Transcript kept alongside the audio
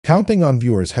Counting on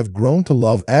viewers have grown to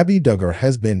love Abbie Duggar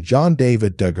has been John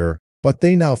David Duggar, but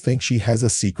they now think she has a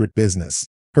secret business.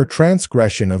 Her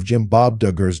transgression of Jim Bob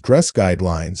Duggar's dress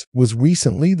guidelines was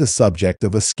recently the subject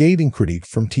of a scathing critique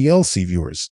from TLC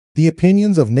viewers. The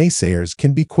opinions of naysayers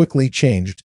can be quickly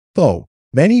changed, though.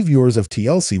 Many viewers of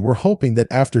TLC were hoping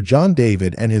that after John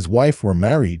David and his wife were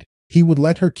married, he would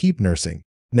let her keep nursing.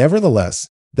 Nevertheless,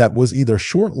 that was either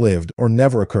short-lived or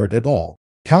never occurred at all.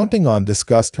 Counting On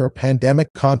discussed her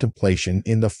pandemic contemplation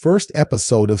in the first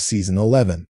episode of season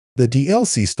 11. The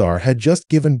TLC star had just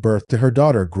given birth to her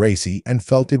daughter Gracie and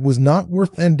felt it was not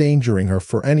worth endangering her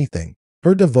for anything.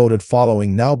 Her devoted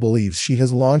following now believes she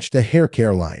has launched a hair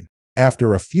care line.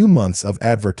 After a few months of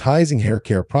advertising hair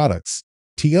care products,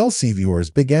 TLC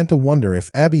viewers began to wonder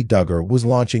if Abbie Duggar was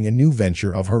launching a new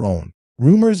venture of her own.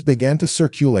 Rumors began to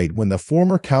circulate when the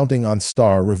former Counting On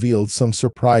star revealed some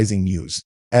surprising news.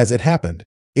 As it happened,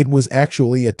 it was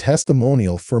actually a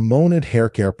testimonial for Monad hair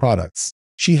care products.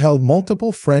 She held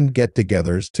multiple friend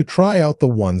get-togethers to try out the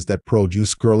ones that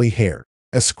produce curly hair.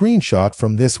 A screenshot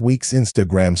from this week's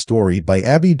Instagram story by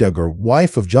Abbie Duggar,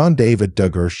 wife of John David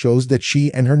Duggar, shows that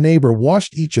she and her neighbor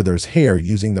washed each other's hair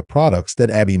using the products that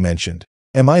Abbie mentioned.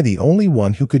 Am I the only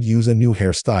one who could use a new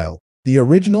hairstyle? The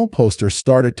original poster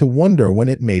started to wonder when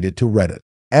it made it to Reddit.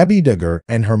 Abbie Duggar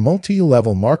and her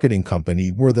multi-level marketing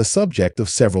company were the subject of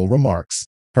several remarks.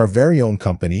 Her very own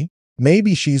company?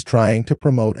 Maybe she's trying to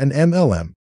promote an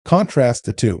MLM. Contrast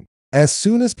the two. As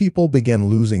soon as people began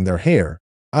losing their hair,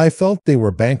 I felt they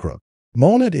were bankrupt.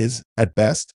 Monad is, at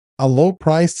best, a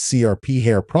low-priced CRP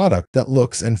hair product that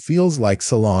looks and feels like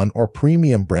salon or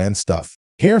premium brand stuff.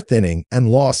 Hair thinning and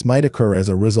loss might occur as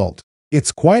a result.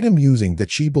 It's quite amusing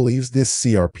that she believes this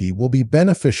CRP will be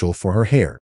beneficial for her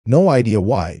hair. No idea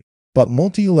why, but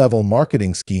multi-level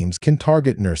marketing schemes can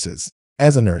target nurses.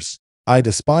 As a nurse, I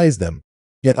despise them,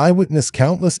 yet I witnessed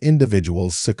countless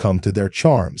individuals succumb to their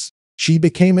charms. She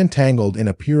became entangled in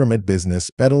a pyramid business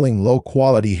peddling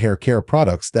low-quality hair care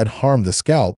products that harm the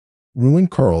scalp, ruin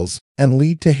curls, and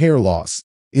lead to hair loss.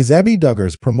 Is Abbie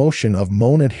Duggar's promotion of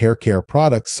Monad hair care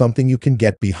products something you can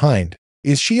get behind?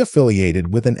 Is she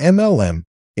affiliated with an MLM,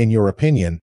 in your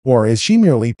opinion, or is she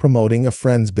merely promoting a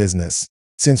friend's business?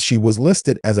 Since she was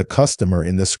listed as a customer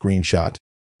in the screenshot,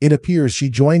 it appears she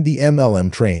joined the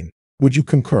MLM train. Would you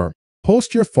concur?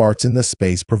 Post your farts in the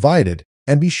space provided,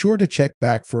 and be sure to check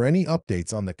back for any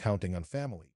updates on the Counting On family.